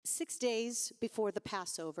6 days before the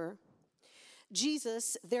Passover,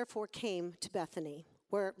 Jesus therefore came to Bethany,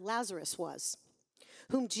 where Lazarus was,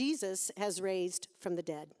 whom Jesus has raised from the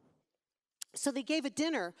dead. So they gave a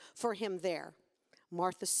dinner for him there.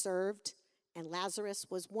 Martha served, and Lazarus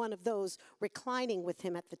was one of those reclining with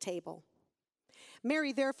him at the table.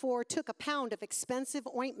 Mary therefore took a pound of expensive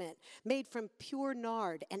ointment made from pure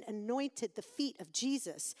nard and anointed the feet of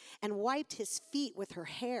Jesus and wiped his feet with her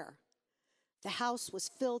hair. The house was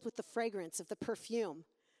filled with the fragrance of the perfume.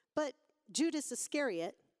 But Judas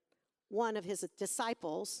Iscariot, one of his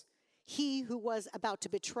disciples, he who was about to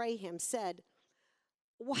betray him, said,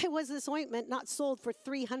 "Why was this ointment not sold for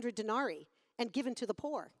 300 denarii and given to the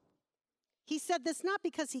poor?" He said this not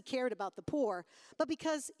because he cared about the poor, but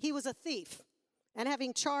because he was a thief, and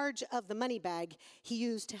having charge of the money bag, he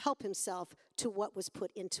used to help himself to what was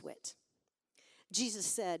put into it. Jesus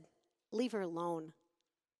said, "Leave her alone,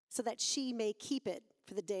 so that she may keep it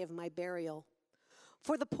for the day of my burial.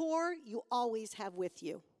 For the poor you always have with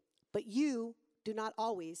you, but you do not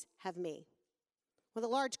always have me." When the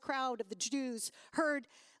large crowd of the Jews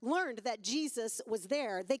learned that Jesus was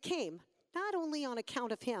there, they came, not only on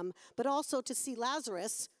account of him, but also to see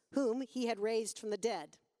Lazarus, whom he had raised from the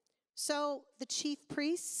dead. So the chief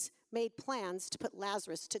priests made plans to put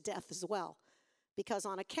Lazarus to death as well, because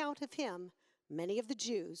on account of him, many of the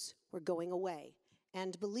Jews were going away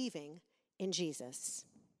and believing in Jesus.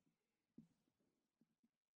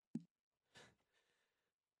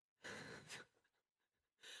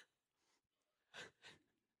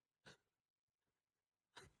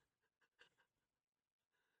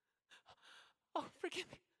 Oh, forgive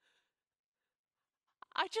me.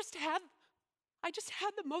 I just had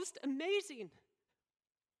the most amazing,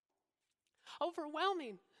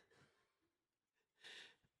 overwhelming.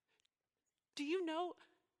 Do you know,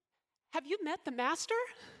 have you met the Master?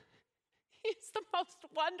 He's the most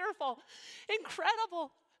wonderful,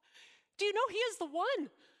 incredible. Do you know he is the one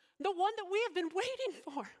that we have been waiting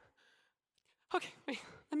for? Okay, wait,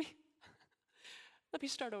 let me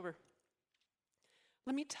start over.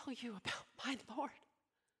 Let me tell you about my Lord,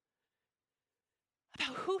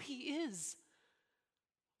 about who he is,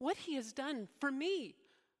 what he has done for me,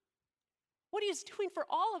 what he is doing for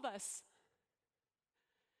all of us.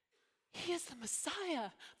 He is the Messiah,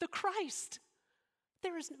 the Christ.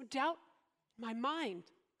 There is no doubt in my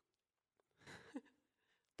mind.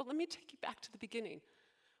 But let me take you back to the beginning.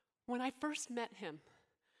 When I first met him,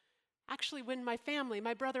 actually when my family,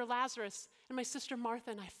 my brother Lazarus and my sister Martha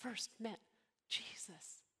and I first met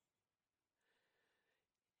Jesus.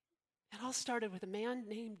 It all started with a man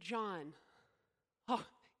named John. Oh,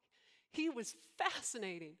 he was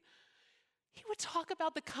fascinating. He would talk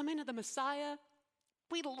about the coming of the Messiah.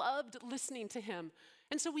 We loved listening to him.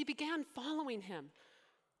 And so we began following him.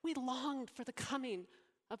 We longed for the coming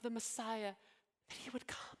of the Messiah, that he would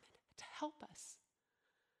come to help us.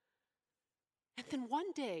 And then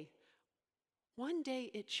one day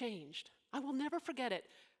it changed. I will never forget it.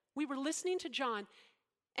 We were listening to John,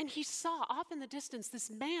 and he saw off in the distance this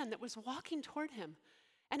man that was walking toward him.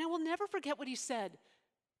 And I will never forget what he said.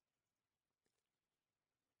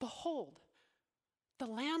 "Behold, the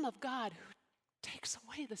Lamb of God who takes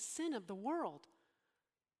away the sin of the world."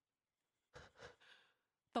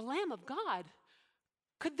 The Lamb of God.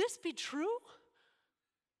 Could this be true?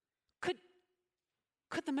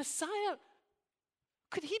 Could the Messiah,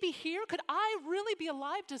 could he be here? Could I really be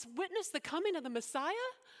alive to witness the coming of the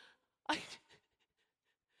Messiah?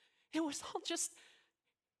 It was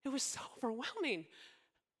so overwhelming.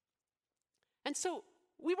 And so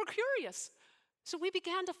we were curious. So we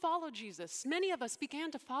began to follow Jesus. Many of us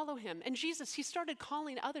began to follow him. And Jesus, he started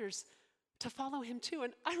calling others to follow him too.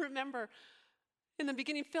 And I remember in the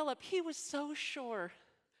beginning, Philip, he was so sure.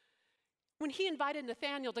 When he invited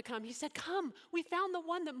Nathanael to come, he said, "Come, we found the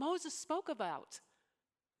one that Moses spoke about."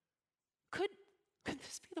 Could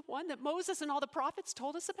this be the one that Moses and all the prophets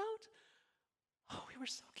told us about? Oh, we were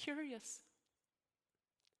so curious.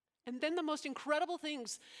 And then the most incredible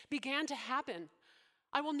things began to happen.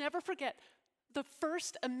 I will never forget the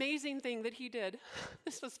first amazing thing that he did.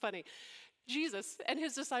 This was funny. Jesus and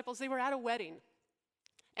his disciples, they were at a wedding.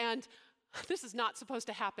 And this is not supposed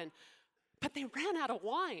to happen, but they ran out of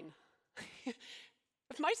wine.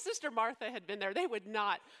 If my sister Martha had been there, they would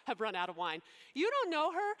not have run out of wine. You don't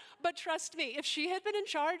know her, but trust me, if she had been in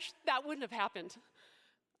charge, that wouldn't have happened.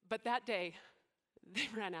 But that day, they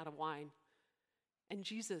ran out of wine. And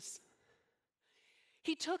Jesus,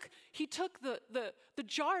 He took the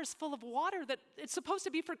jars full of water that it's supposed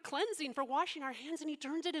to be for cleansing, for washing our hands, and he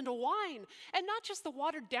turned it into wine. And not just the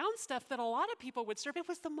watered down stuff that a lot of people would serve. It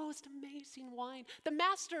was the most amazing wine. The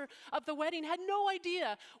master of the wedding had no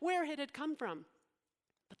idea where it had come from.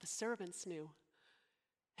 But the servants knew.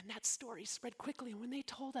 And that story spread quickly. And when they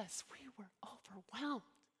told us, we were overwhelmed.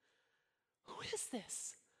 Who is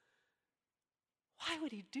this? Why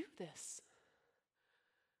would he do this?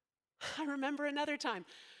 I remember another time.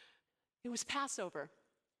 It was Passover,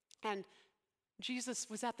 and Jesus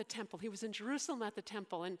was at the temple. He was in Jerusalem at the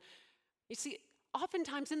temple. And you see,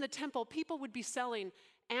 oftentimes in the temple, people would be selling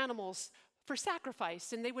animals for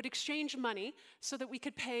sacrifice, and they would exchange money so that we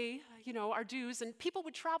could pay, our dues. And people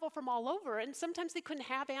would travel from all over, and sometimes they couldn't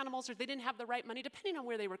have animals or they didn't have the right money, depending on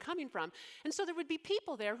where they were coming from. And so there would be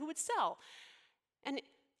people there who would sell. And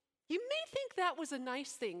you may think that was a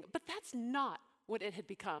nice thing, but that's not what it had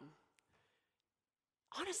become.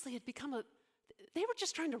 Honestly, they were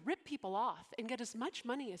just trying to rip people off and get as much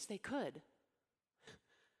money as they could.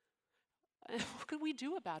 What could we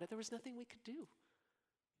do about it? There was nothing we could do.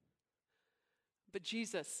 But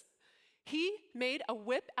Jesus, he made a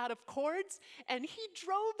whip out of cords, and he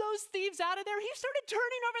drove those thieves out of there. He started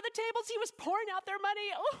turning over the tables. He was pouring out their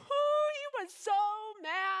money. Oh, he was so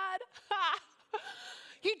mad.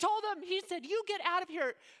 He told them, he said, "You get out of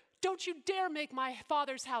here. Don't you dare make my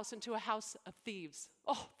Father's house into a house of thieves."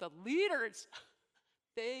 Oh, the leaders,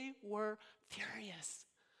 they were furious.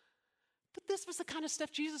 But this was the kind of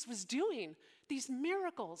stuff Jesus was doing, these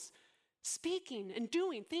miracles, speaking and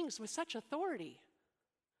doing things with such authority.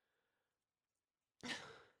 It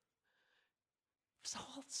was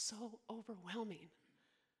all so overwhelming.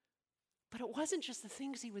 But it wasn't just the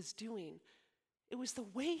things he was doing. It was the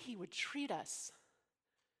way he would treat us,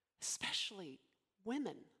 especially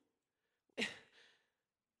women.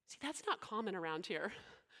 See, that's not common around here.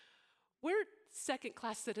 We're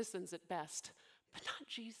second-class citizens at best, but not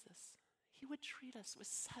Jesus. He would treat us with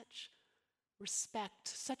such respect,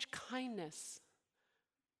 such kindness.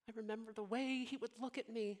 I remember the way he would look at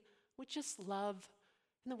me with just love,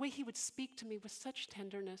 and the way he would speak to me with such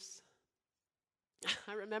tenderness.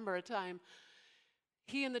 I remember a time,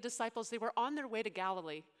 he and the disciples, they were on their way to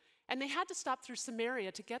Galilee, and they had to stop through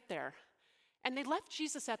Samaria to get there. And they left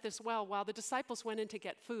Jesus at this well while the disciples went in to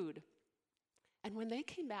get food. And when they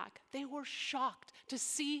came back, they were shocked to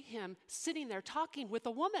see him sitting there talking with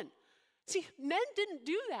a woman. See, men didn't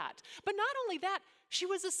do that. But not only that, she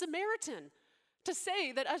was a Samaritan. To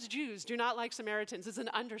say that us Jews do not like Samaritans is an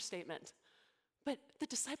understatement. But the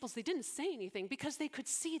disciples, they didn't say anything because they could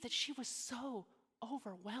see that she was so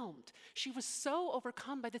overwhelmed. She was so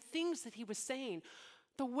overcome by the things that he was saying.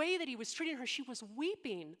 The way that he was treating her, she was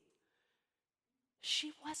weeping.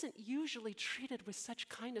 She wasn't usually treated with such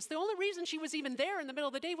kindness. The only reason she was even there in the middle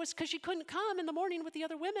of the day was because she couldn't come in the morning with the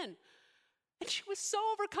other women. And she was so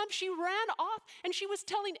overcome, she ran off and she was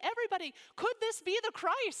telling everybody, "Could this be the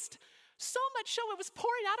Christ?" So much so it was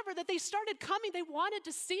pouring out of her that they started coming. They wanted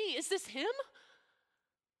to see, is this him?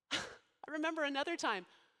 I remember another time,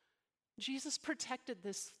 Jesus protected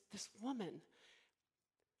this woman.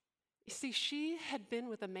 You see, she had been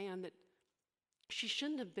with a man that she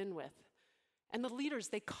shouldn't have been with. And the leaders,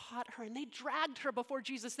 they caught her and they dragged her before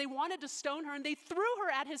Jesus. They wanted to stone her and they threw her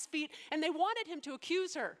at his feet and they wanted him to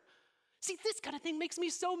accuse her. See, this kind of thing makes me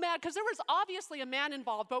so mad because there was obviously a man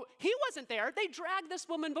involved, but he wasn't there. They dragged this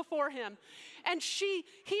woman before him. And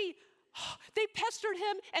they pestered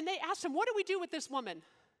him and they asked him, "What do we do with this woman?"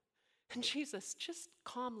 And Jesus, just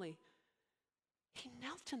calmly, he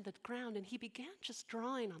knelt in the ground and he began just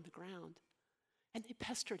drawing on the ground. And they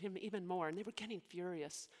pestered him even more and they were getting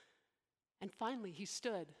furious. And finally, he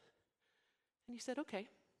stood and he said, "Okay,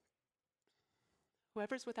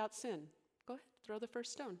 whoever's without sin, go ahead, throw the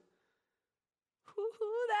first stone."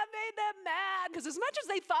 That made them mad because as much as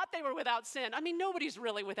they thought they were without sin, nobody's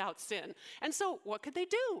really without sin. And so what could they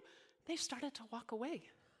do? They started to walk away.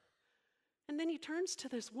 And then he turns to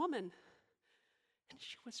this woman and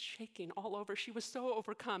she was shaking all over. She was so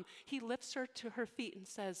overcome. He lifts her to her feet and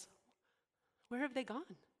says, "Where have they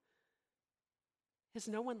gone? Is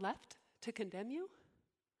no one left to condemn you?"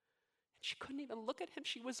 And she couldn't even look at him.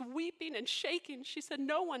 She was weeping and shaking. She said,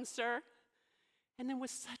 "No one, sir." And then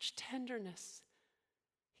with such tenderness,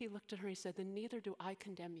 he looked at her, he said, "Then neither do I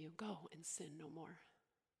condemn you. Go and sin no more."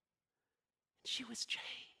 And she was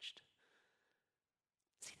changed.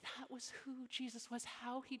 See, that was who Jesus was,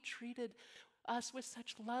 how he treated us with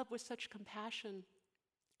such love, with such compassion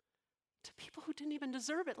to people who didn't even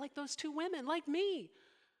deserve it, like those two women, like me.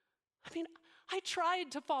 I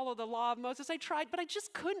tried to follow the law of Moses. I tried, but I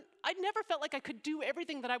just couldn't. I never felt like I could do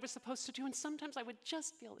everything that I was supposed to do, and sometimes I would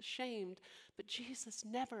just feel ashamed. But Jesus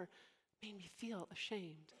never made me feel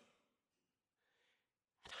ashamed.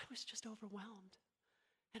 And I was just overwhelmed.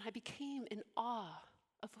 And I became in awe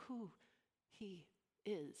of who he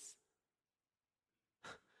is.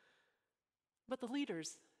 But the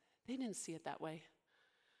leaders, they didn't see it that way.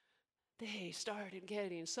 They started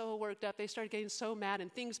getting so worked up, they started getting so mad,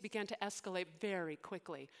 and things began to escalate very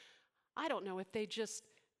quickly. I don't know if they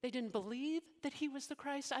didn't believe that he was the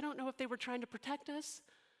Christ. I don't know if they were trying to protect us,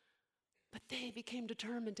 but they became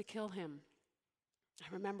determined to kill him.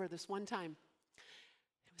 I remember this one time,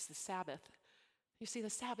 it was the Sabbath. You see, the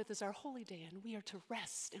Sabbath is our holy day, and we are to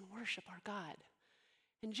rest and worship our God.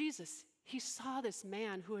 And Jesus, he saw this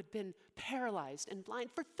man who had been paralyzed and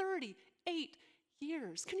blind for 38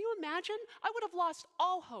 years. Can you imagine? I would have lost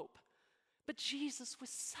all hope. But Jesus, with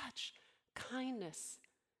such kindness,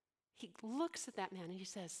 he looks at that man and he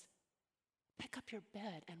says, pick up your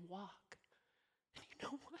bed and walk. And you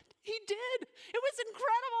know what? He did. It was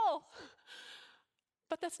incredible.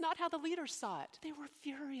 But that's not how the leaders saw it. They were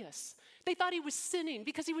furious. They thought he was sinning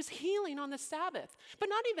because he was healing on the Sabbath. But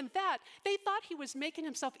not even that. They thought he was making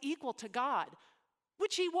himself equal to God,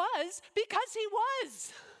 which he was because he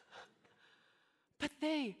was. But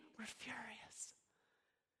they were furious.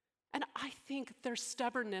 And I think their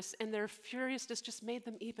stubbornness and their furiousness just made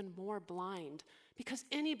them even more blind, because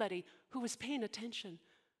anybody who was paying attention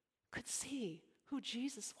could see who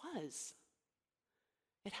Jesus was.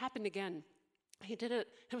 It happened again. He did it.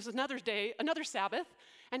 It was another day, another Sabbath,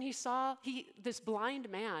 and he saw this blind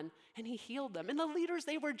man, and he healed them. And the leaders,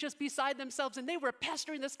 they were just beside themselves, and they were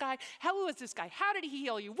pestering this guy. How was this guy? How did he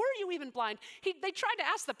heal you? Were you even blind? They tried to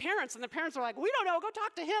ask the parents, and the parents were like, we don't know. Go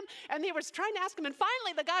talk to him. And they were trying to ask him, and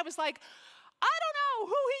finally the guy was like, I don't know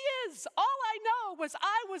who he is. All I know was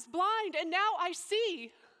I was blind, and now I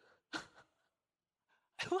see. I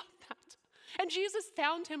love that. And Jesus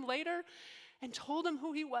found him later and told him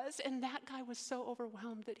who he was, and that guy was so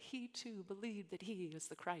overwhelmed that he too believed that he is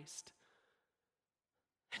the Christ.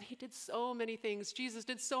 And he did so many things. Jesus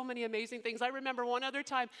did so many amazing things. I remember one other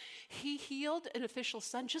time, he healed an official's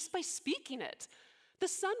son just by speaking it. The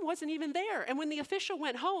son wasn't even there, and when the official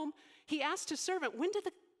went home, he asked his servant, when did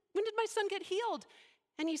my son get healed?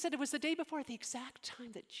 And he said it was the day before, the exact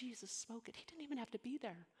time that Jesus spoke it. He didn't even have to be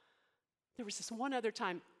there. There was this one other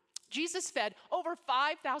time, Jesus fed over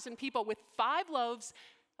 5,000 people with 5 loaves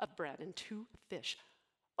of bread and 2 fish.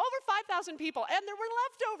 Over 5,000 people, and there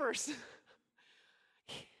were leftovers.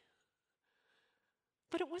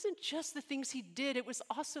 But it wasn't just the things he did, it was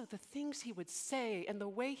also the things he would say and the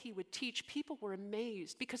way he would teach. People were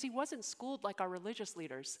amazed because he wasn't schooled like our religious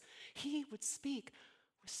leaders. He would speak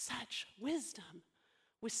with such wisdom,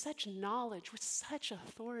 with such knowledge, with such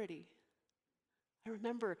authority. I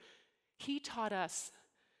remember he taught us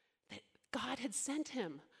God had sent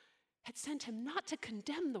him not to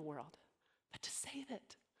condemn the world, but to save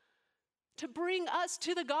it, to bring us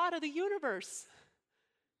to the God of the universe.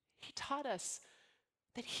 He taught us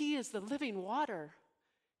that he is the living water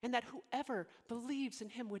and that whoever believes in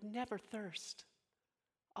him would never thirst.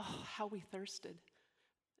 Oh, how we thirsted,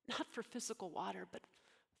 not for physical water, but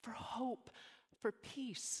for hope, for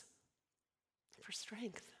peace, for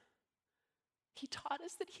strength. He taught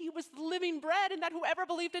us that he was the living bread and that whoever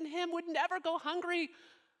believed in him would never go hungry.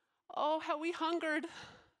 Oh, how we hungered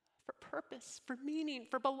for purpose, for meaning,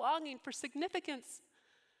 for belonging, for significance.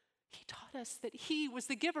 He taught us that he was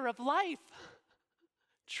the giver of life,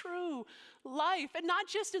 true life, and not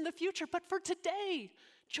just in the future, but for today.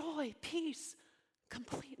 Joy, peace,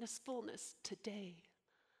 completeness, fullness today.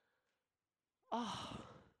 Oh,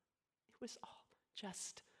 it was all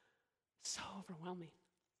just so overwhelming.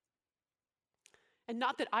 And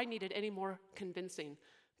not that I needed any more convincing,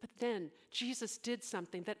 but then Jesus did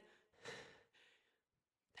something that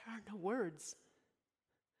there are no words.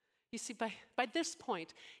 You see, by this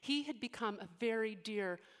point, he had become a very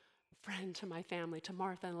dear friend to my family, to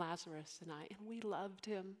Martha and Lazarus and I, and we loved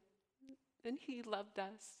him, and he loved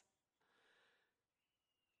us.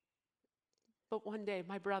 But one day,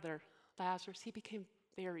 my brother, Lazarus, he became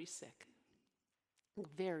very sick,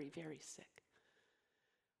 very, very sick.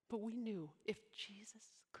 But we knew if Jesus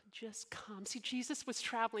could just come. See, Jesus was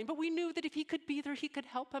traveling, but we knew that if he could be there, he could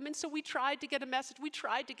help him. And so we tried to get a message. We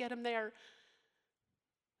tried to get him there.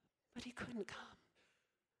 But he couldn't come.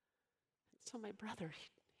 And so my brother, he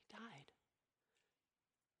died.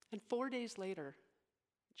 And 4 days later,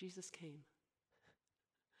 Jesus came.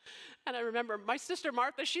 And I remember my sister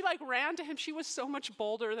Martha, she like ran to him. She was so much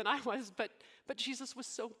bolder than I was, but Jesus was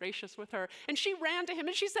so gracious with her. And she ran to him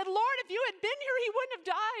and she said, Lord, if you had been here, he wouldn't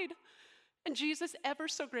have died. And Jesus ever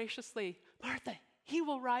so graciously, Martha, he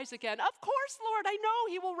will rise again. Of course, Lord, I know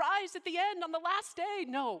he will rise at the end on the last day.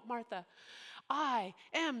 No, Martha, I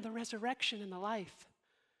am the resurrection and the life.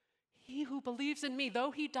 He who believes in me, though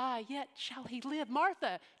he die, yet shall he live.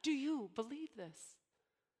 Martha, do you believe this?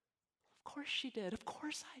 Of course she did. Of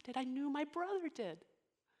course I did. I knew my brother did.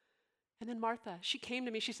 And then Martha, she came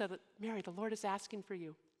to me. She said, Mary, the Lord is asking for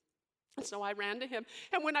you. And so I ran to him.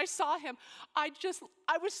 And when I saw him, I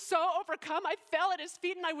was so overcome. I fell at his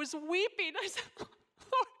feet and I was weeping. I said,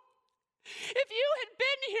 Lord, if you had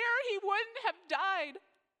been here, he wouldn't have died.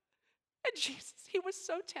 And Jesus, he was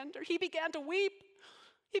so tender. He began to weep.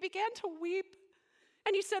 He began to weep.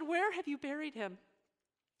 And he said, where have you buried him?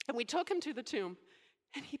 And we took him to the tomb.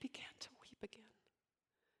 And he began to weep again.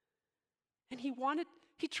 And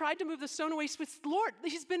he tried to move the stone away. He said, Lord,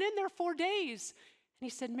 he's been in there 4 days. And he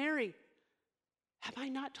said, Mary, have I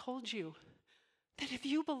not told you that if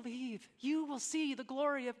you believe, you will see the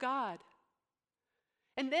glory of God?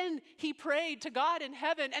 And then he prayed to God in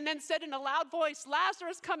heaven and then said in a loud voice,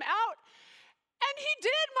 Lazarus, come out. And he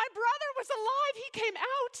did. My brother was alive. He came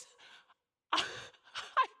out.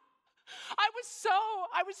 I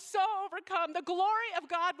was so overcome. The glory of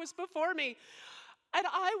God was before me. And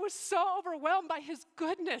I was so overwhelmed by his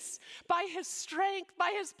goodness, by his strength,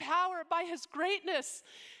 by his power, by his greatness.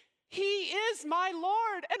 He is my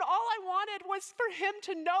Lord. And all I wanted was for him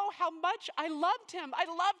to know how much I loved him. I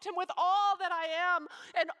loved him with all that I am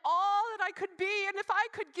and all that I could be. And if I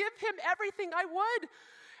could give him everything, I would.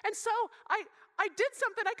 And so I did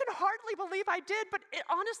something I can hardly believe I did, but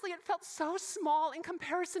honestly, it felt so small in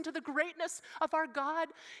comparison to the greatness of our God.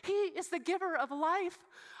 He is the giver of life.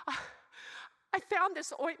 I found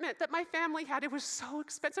this ointment that my family had. It was so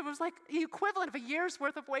expensive. It was like the equivalent of a year's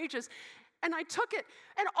worth of wages. And I took it,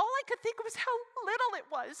 and all I could think was how little it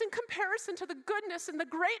was in comparison to the goodness and the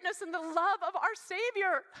greatness and the love of our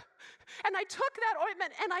Savior. And I took that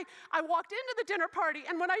ointment, and I walked into the dinner party,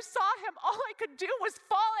 and when I saw him, all I could do was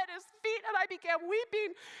fall at his feet, and I began weeping,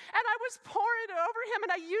 and I was pouring it over him,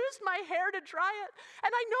 and I used my hair to dry it. And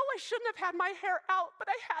I know I shouldn't have had my hair out, but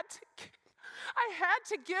I had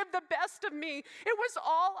to give the best of me. It was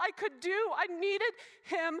all I could do. I needed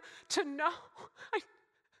him to know.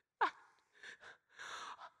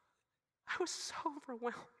 I was so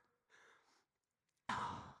overwhelmed.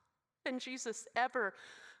 And Jesus, ever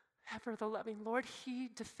the loving Lord, he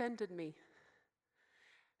defended me.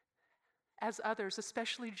 As others,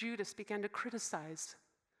 especially Judas, began to criticize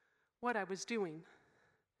what I was doing.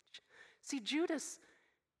 See, Judas,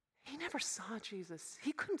 he never saw Jesus.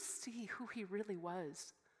 He couldn't see who he really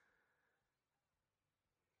was.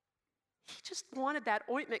 He just wanted that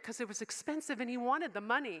ointment because it was expensive and he wanted the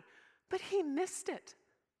money, but he missed it.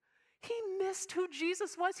 He missed who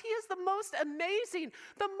Jesus was. He is the most amazing,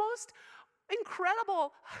 the most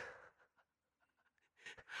incredible.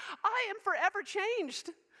 I am forever changed.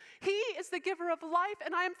 He is the giver of life,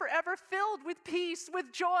 and I am forever filled with peace,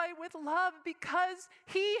 with joy, with love, because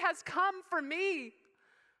he has come for me.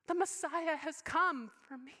 The Messiah has come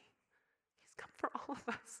for me. He's come for all of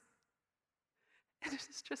us. And it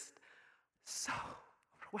is just so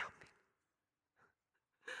overwhelming.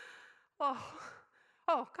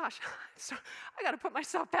 Oh gosh, I got to put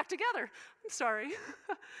myself back together. I'm sorry.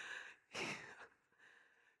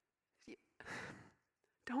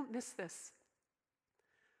 Don't miss this.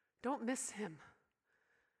 Don't miss him.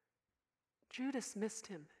 Judas missed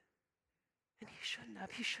him, and he shouldn't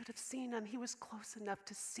have. He should have seen him. He was close enough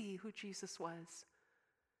to see who Jesus was.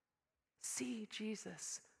 See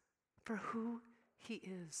Jesus for who he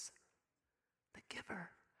is, the giver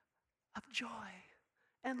of joy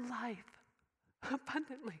and life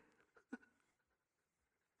abundantly.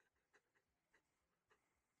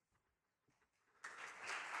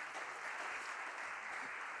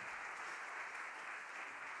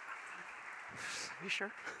 Are you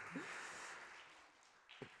sure?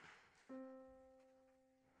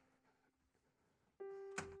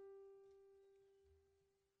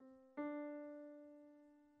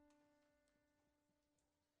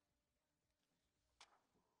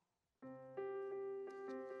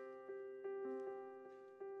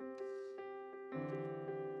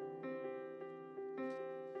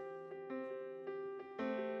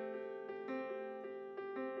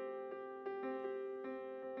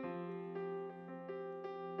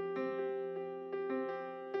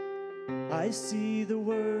 I see the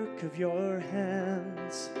work of your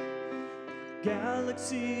hands,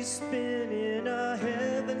 galaxies spin in a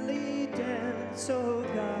heavenly dance. Oh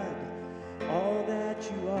God,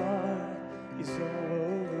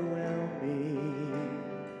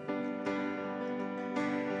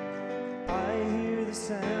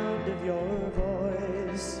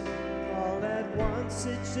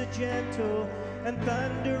 makes a gentle and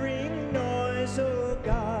thundering noise. Oh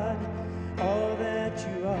God, all that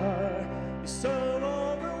you are is so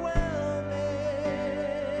overwhelming.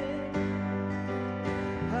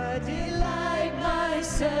 I delight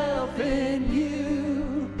myself in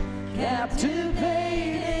you,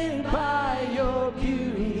 captivated by your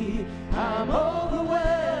beauty. I'm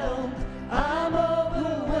overwhelmed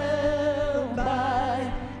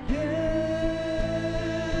by you.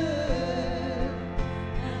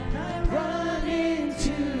 And I run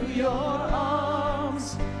into your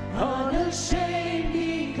arms, unashamed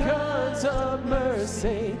because of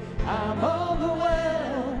mercy. I'm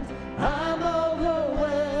overwhelmed by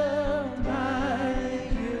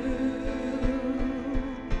you.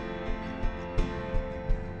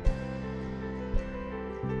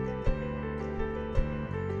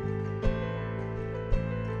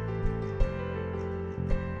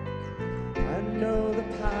 I know the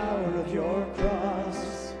power of your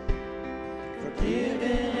cross, forgiven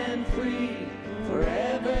and free,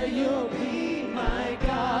 forever you'll be my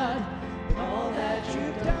God. All that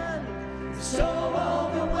you've done is so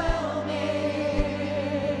overwhelming.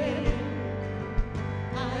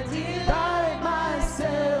 I delight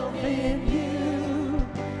myself in you,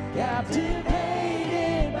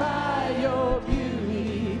 captivated by your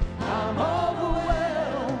beauty. I'm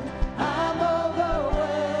overwhelmed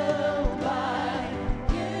by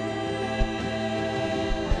you.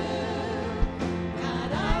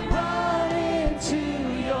 And I run into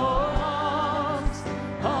your arms,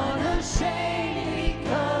 unashamed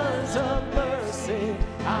because of mercy.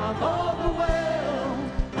 I'm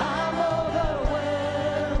overwhelmed by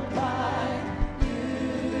you.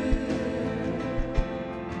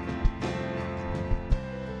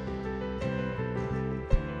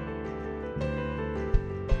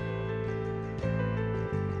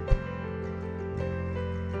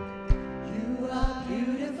 You are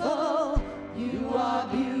beautiful, you are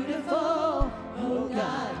beautiful, oh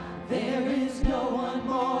God, there is no one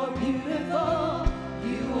more beautiful.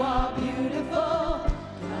 You are beautiful,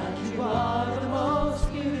 God, you are the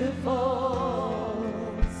most beautiful.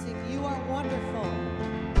 Sing, you are wonderful.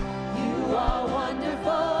 You are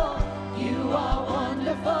wonderful, you are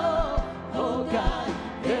wonderful, oh God,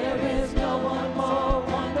 there is no one more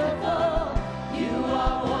wonderful. You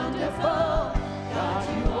are wonderful, God,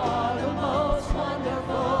 you are the most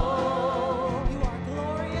wonderful. You are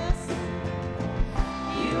glorious.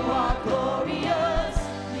 You are glorious,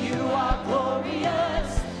 you are glorious,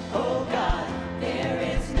 oh God, there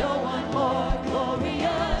is no one more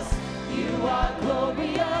glorious. You are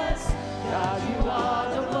glorious, God, you are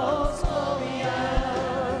the most glorious.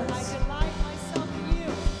 I delight myself in you.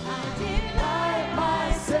 I delight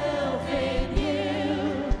myself in you,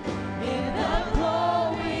 in the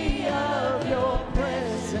glory of your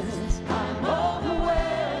presence. I'm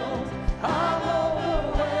overwhelmed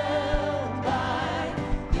by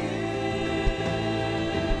you.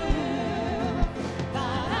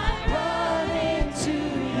 God, I run into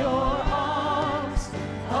your arms,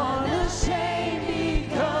 unashamed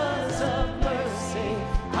because of mercy.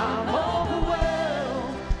 I'm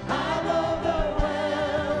overwhelmed by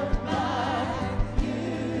you.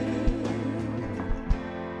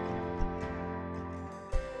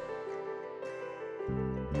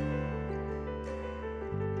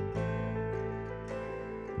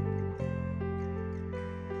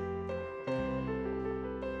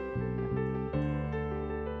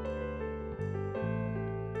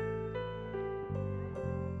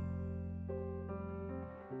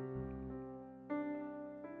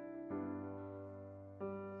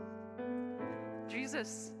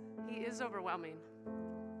 Jesus, he is overwhelming,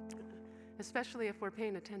 especially if we're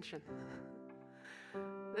paying attention.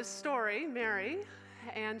 This story, Mary,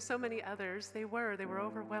 and so many others, they were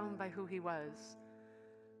overwhelmed by who he was.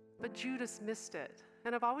 But Judas missed it.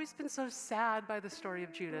 And I've always been so sad by the story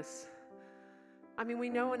of Judas. I mean, we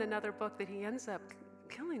know in another book that he ends up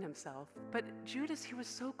killing himself. But Judas, he was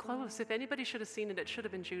so close. If anybody should have seen it, it should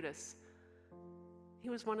have been Judas. He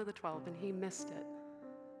was one of the 12, and he missed it.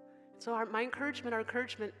 So our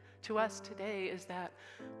encouragement to us today is that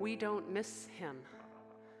we don't miss him.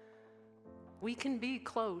 We can be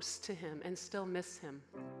close to him and still miss him.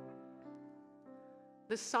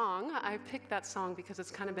 This song, I picked that song because it's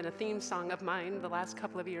kind of been a theme song of mine the last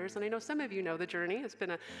couple of years, and I know some of you know the journey. It's been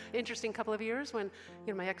an interesting couple of years when,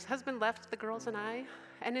 my ex-husband left the girls and I,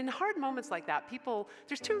 and in hard moments like that,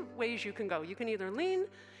 there's two ways you can go. You can either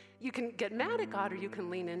you can get mad at God, or you can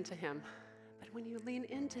lean into him. But when you lean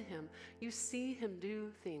into him, you see him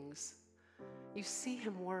do things. You see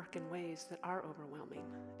him work in ways that are overwhelming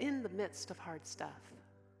in the midst of hard stuff.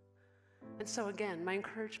 And so again, my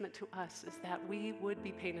encouragement to us is that we would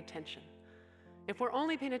be paying attention. If we're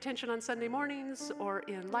only paying attention on Sunday mornings or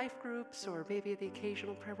in life groups or maybe the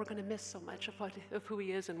occasional prayer, we're going to miss so much of who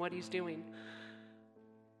he is and what he's doing.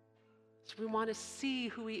 So we want to see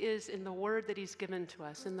who he is in the word that he's given to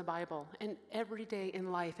us in the Bible and every day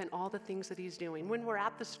in life and all the things that he's doing. When we're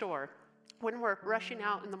at the store, when we're rushing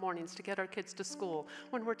out in the mornings to get our kids to school,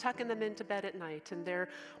 when we're tucking them into bed at night and they're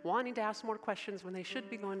wanting to ask more questions when they should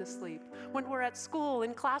be going to sleep, when we're at school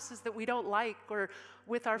in classes that we don't like or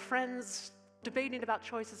with our friends debating about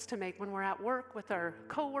choices to make, when we're at work with our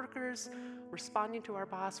coworkers, responding to our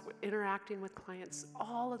boss, interacting with clients,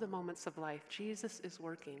 all of the moments of life, Jesus is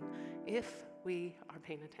working if we are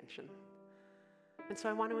paying attention. And so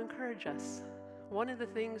I want to encourage us. One of the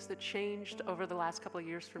things that changed over the last couple of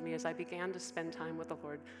years for me as I began to spend time with the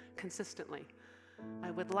Lord consistently.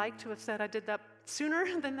 I would like to have said I did that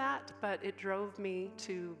sooner than that, but it drove me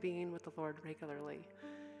to being with the Lord regularly.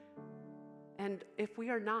 And if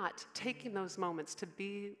we are not taking those moments to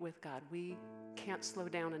be with God, we can't slow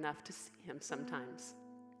down enough to see him sometimes.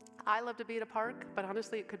 I love to be at a park, but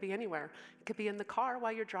honestly, it could be anywhere. It could be in the car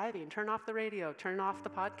while you're driving. Turn off the radio, turn off the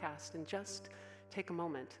podcast, and just take a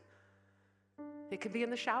moment. It could be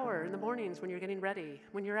in the shower in the mornings when you're getting ready,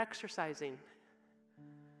 when you're exercising.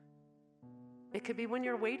 It could be when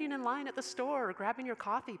you're waiting in line at the store or grabbing your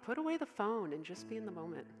coffee. Put away the phone and just be in the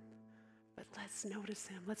moment. But let's notice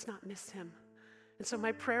him. Let's not miss him. And so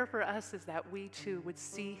my prayer for us is that we too would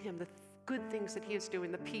see him, the good things that he is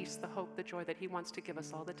doing, the peace, the hope, the joy that he wants to give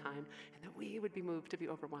us all the time, and that we would be moved to be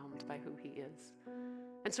overwhelmed by who he is.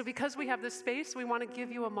 And so because we have this space, we want to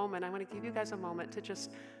give you a moment. I want to give you guys a moment to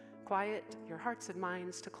just quiet your hearts and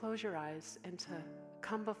minds, to close your eyes and to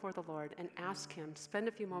come before the Lord and ask him, spend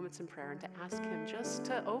a few moments in prayer and to ask him just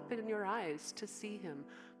to open your eyes to see him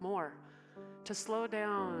more, to slow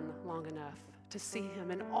down long enough to see him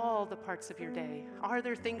in all the parts of your day. Are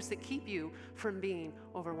there things that keep you from being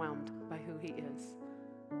overwhelmed by who he is?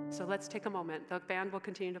 So let's take a moment. The band will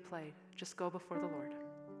continue to play. Just go before the Lord.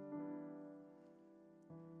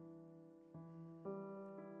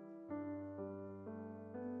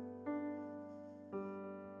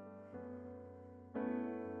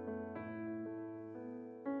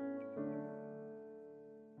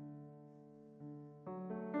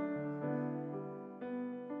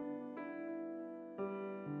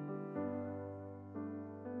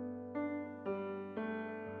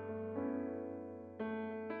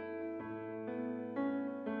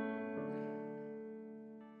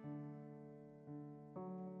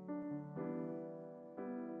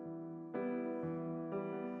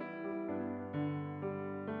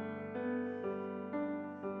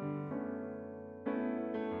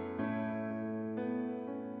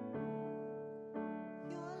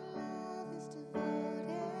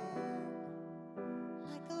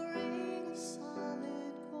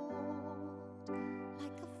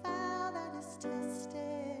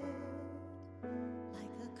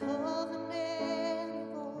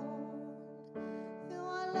 No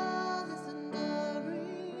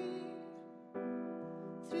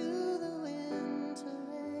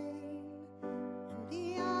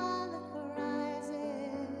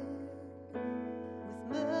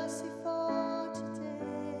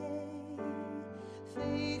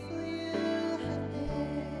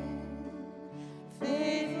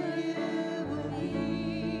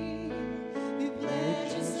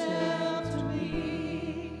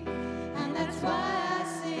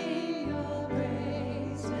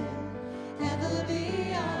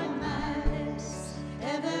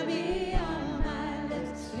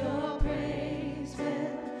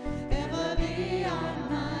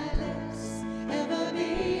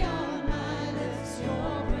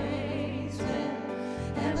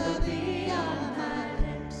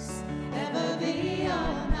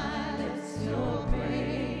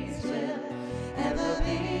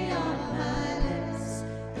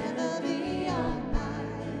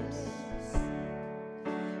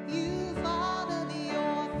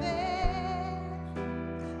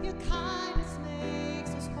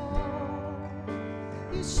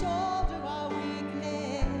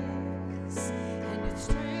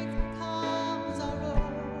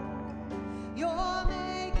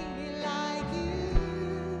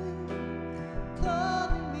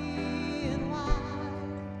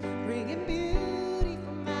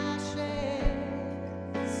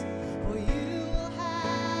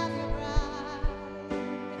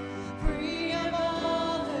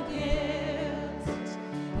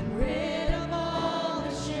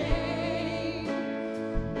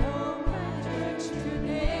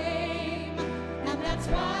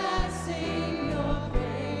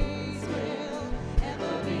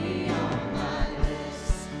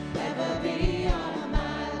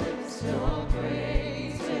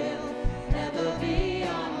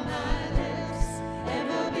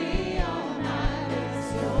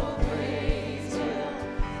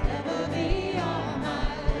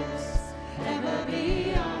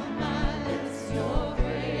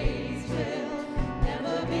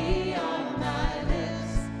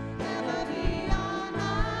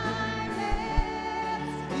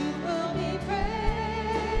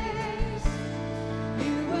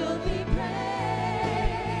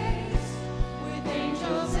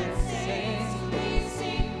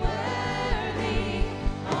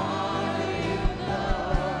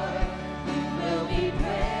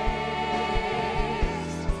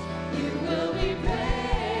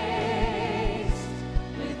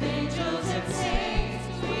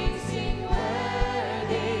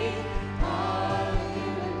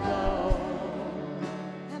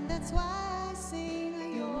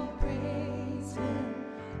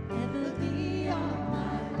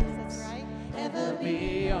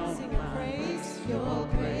on Sing and my praise lips, your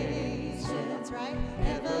praise will That's right.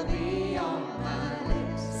 ever be on my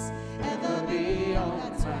lips, ever be on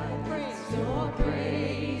That's my right. lips. Praise. Your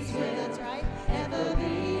praise will That's right. ever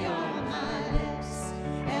be on my lips,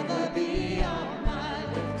 ever be on my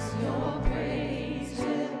lips. Your praise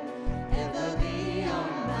will ever be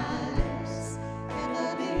on my lips,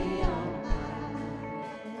 ever be on my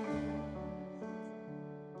lips.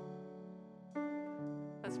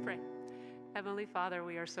 Let's pray. Heavenly Father,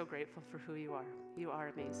 we are so grateful for who you are. You are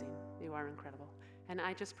amazing. You are incredible. And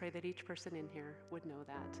I just pray that each person in here would know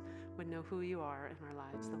that, would know who you are in our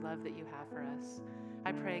lives, the love that you have for us.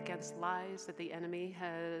 I pray against lies that the enemy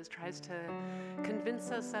tries to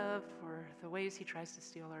convince us of, or the ways he tries to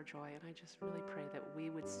steal our joy. And I just really pray that we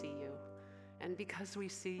would see you. And because we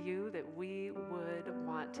see you, that we would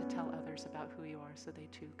want to tell others about who you are so they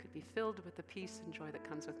too could be filled with the peace and joy that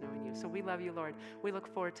comes with knowing you. So we love you, Lord. We look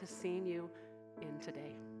forward to seeing you in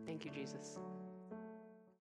today. Thank you, Jesus.